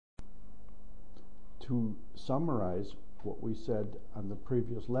to summarize what we said on the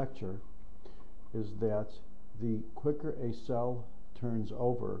previous lecture is that the quicker a cell turns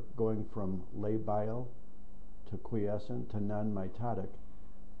over, going from labile to quiescent to non-mitotic,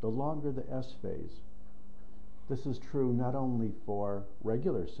 the longer the S phase. This is true not only for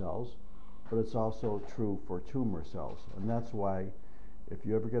regular cells, but it's also true for tumor cells. And that's why if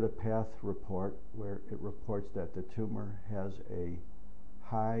you ever get a path report where it reports that the tumor has a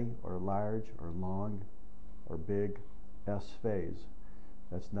high or large or long or big S phase,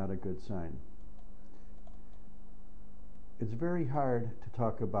 that's not a good sign. It's very hard to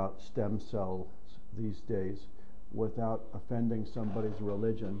talk about stem cells these days without offending somebody's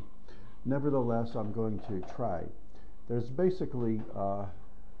religion. Nevertheless, I'm going to try. There's basically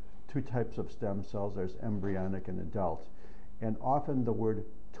two types of stem cells. There's embryonic and adult. And often the word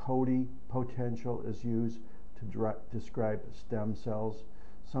totipotential is used to describe stem cells,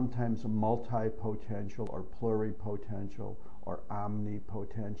 sometimes multipotential or pluripotential or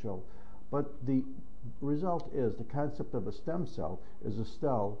omnipotential. But the result is the concept of a stem cell is a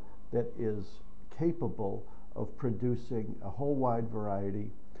cell that is capable of producing a whole wide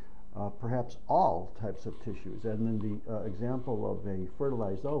variety, perhaps all types of tissues. And in the example of a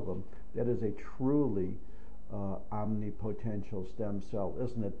fertilized ovum, that is a truly omnipotential stem cell,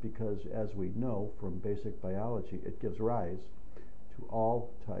 isn't it? Because as we know from basic biology, it gives rise to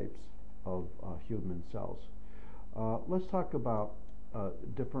all types of human cells. Let's talk about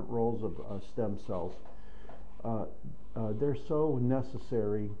different roles of stem cells. They're so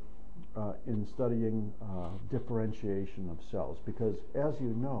necessary in studying differentiation of cells because, as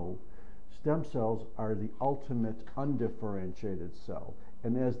you know, stem cells are the ultimate undifferentiated cell.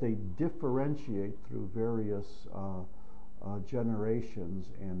 And as they differentiate through various generations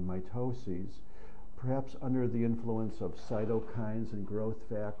and mitoses, perhaps under the influence of cytokines and growth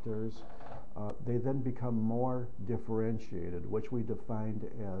factors, they then become more differentiated, which we defined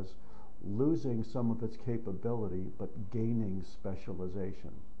as losing some of its capability but gaining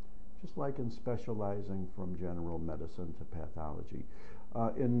specialization, just like in specializing from general medicine to pathology.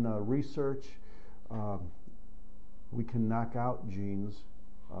 In research, we can knock out genes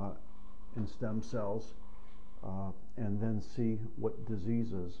in stem cells and then see what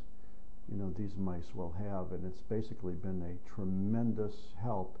diseases these mice will have, and it's basically been a tremendous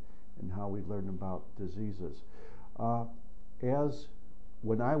help in how we learn about diseases. As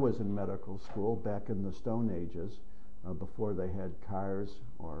when I was in medical school back in the Stone Ages, before they had cars,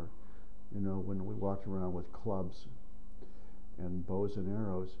 or when we walked around with clubs and bows and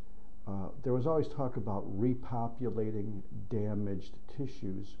arrows, there was always talk about repopulating damaged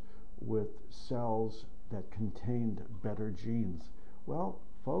tissues with cells that contained better genes. Well,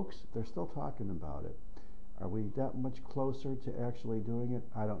 folks, they're still talking about it. Are we that much closer to actually doing it?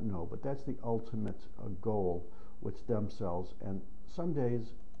 I don't know, but that's the ultimate goal with stem cells, and someday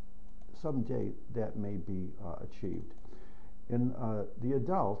that may be achieved. In the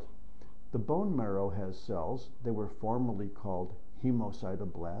adult, the bone marrow has cells. They were formerly called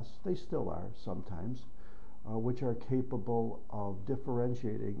hemocytoblasts. They still are sometimes, which are capable of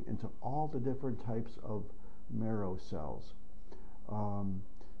differentiating into all the different types of marrow cells.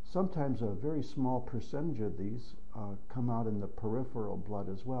 Sometimes a very small percentage of these come out in the peripheral blood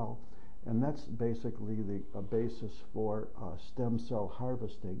as well, and that's basically the basis for stem cell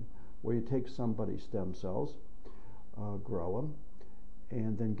harvesting, where you take somebody's stem cells, grow them,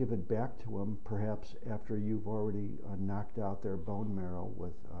 and then give it back to them, perhaps after you've already knocked out their bone marrow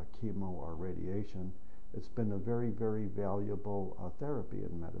with chemo or radiation. It's been a very, very valuable therapy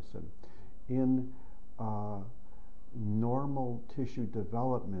in medicine. In normal tissue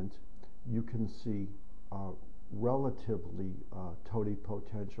development, you can see relatively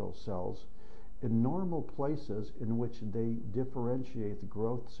totipotential cells in normal places in which they differentiate the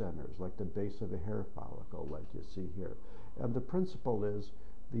growth centers, like the base of a hair follicle, like you see here. And the principle is,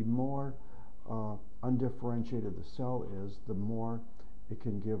 the more undifferentiated the cell is, the more it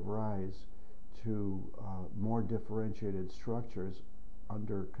can give rise to more differentiated structures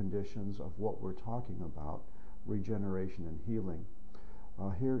under conditions of what we're talking about, regeneration and healing.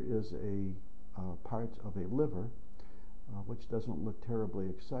 Here is a part of a liver, which doesn't look terribly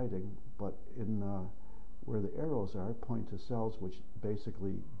exciting, but in where the arrows are point to cells which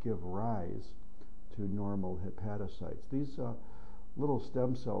basically give rise to normal hepatocytes. These little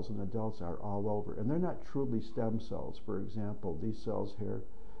stem cells in adults are all over, and they're not truly stem cells. For example, these cells here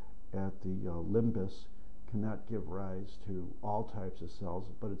at the limbus cannot give rise to all types of cells,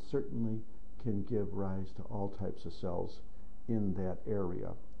 but it certainly can give rise to all types of cells in that area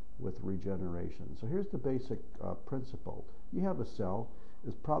with regeneration. So here's the basic principle. You have a cell,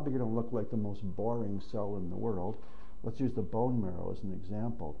 is probably going to look like the most boring cell in the world. Let's use the bone marrow as an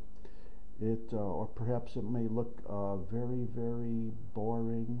example. Or perhaps it may look very, very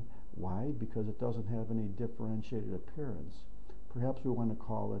boring. Why? Because it doesn't have any differentiated appearance. Perhaps we want to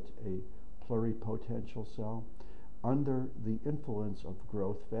call it a pluripotential cell. Under the influence of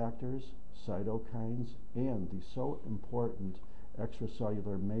growth factors, cytokines, and the so important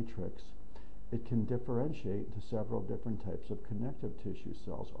extracellular matrix, it can differentiate into several different types of connective tissue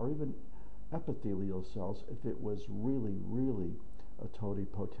cells, or even epithelial cells if it was really, really a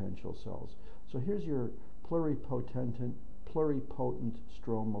totipotential cells. So here's your pluripotent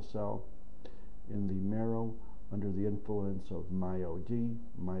stromal cell in the marrow under the influence of MyoD,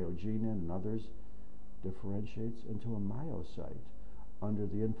 myogenin, and others, differentiates into a myocyte under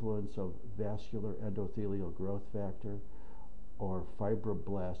the influence of vascular endothelial growth factor or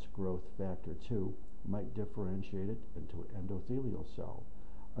fibroblast growth factor 2, might differentiate it into an endothelial cell.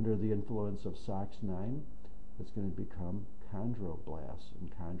 Under the influence of SOX9, it's going to become chondroblasts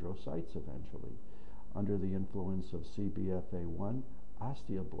and chondrocytes eventually. Under the influence of CBFA1,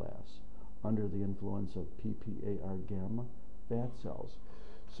 osteoblasts. Under the influence of PPAR gamma, fat cells.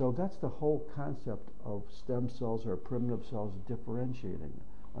 So that's the whole concept of stem cells or primitive cells differentiating.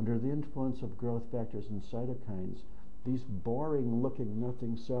 Under the influence of growth factors and cytokines, these boring looking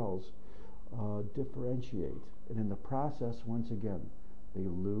nothing cells differentiate. And in the process, once again, they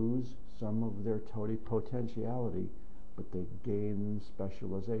lose some of their totipotentiality, but they gain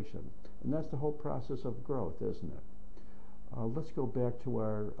specialization. And that's the whole process of growth, isn't it? Let's go back to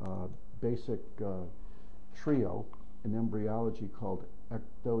our basic trio in embryology called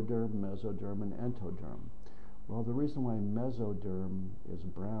ectoderm, mesoderm, and entoderm. Well, the reason why mesoderm is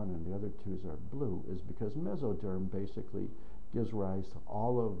brown and the other two are blue is because mesoderm basically gives rise to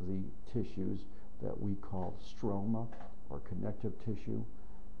all of the tissues that we call stroma or connective tissue,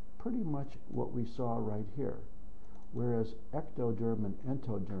 pretty much what we saw right here. Whereas ectoderm and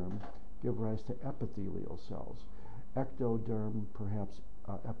entoderm give rise to epithelial cells. Ectoderm, perhaps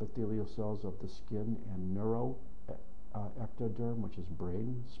epithelial cells of the skin and ectoderm, which is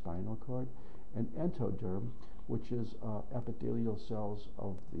brain, spinal cord, and entoderm, which is epithelial cells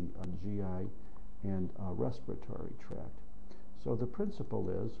of the GI and respiratory tract. So the principle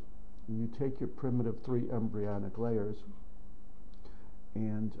is, you take your primitive 3 embryonic layers,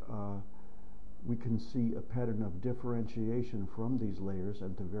 and we can see a pattern of differentiation from these layers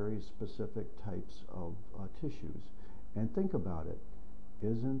into very specific types of tissues. And think about it,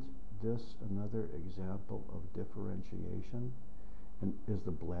 isn't this another example of differentiation? And is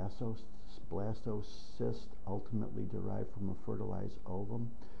the blastocyst ultimately derived from a fertilized ovum?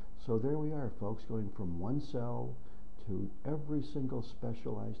 So there we are, folks, going from one cell to every single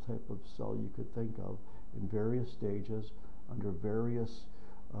specialized type of cell you could think of in various stages under various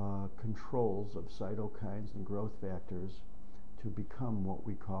controls of cytokines and growth factors to become what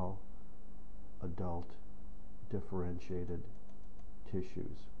we call adult differentiated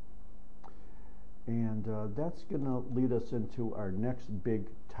tissues. And that's going to lead us into our next big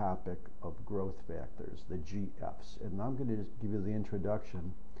topic of growth factors, the GFs. And I'm going to just give you the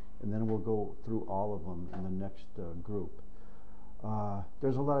introduction, and then we'll go through all of them in the next group.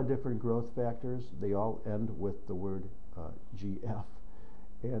 There's a lot of different growth factors. They all end with the word GF.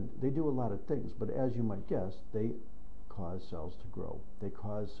 And they do a lot of things, but as you might guess, they cause cells to grow. They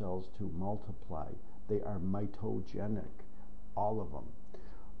cause cells to multiply. They are mitogenic, all of them.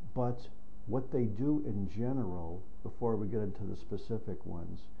 But what they do in general, before we get into the specific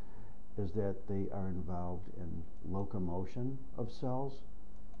ones, is that they are involved in locomotion of cells,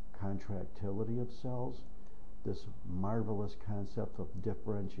 contractility of cells, this marvelous concept of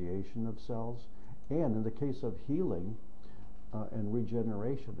differentiation of cells, and in the case of healing and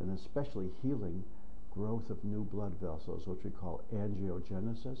regeneration, and especially healing, growth of new blood vessels, which we call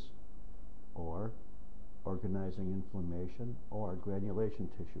angiogenesis, or organizing inflammation, or granulation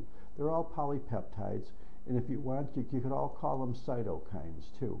tissue. They're all polypeptides, and if you want, you could all call them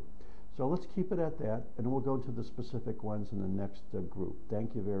cytokines too. So let's keep it at that, and we'll go to the specific ones in the next group.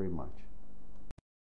 Thank you very much.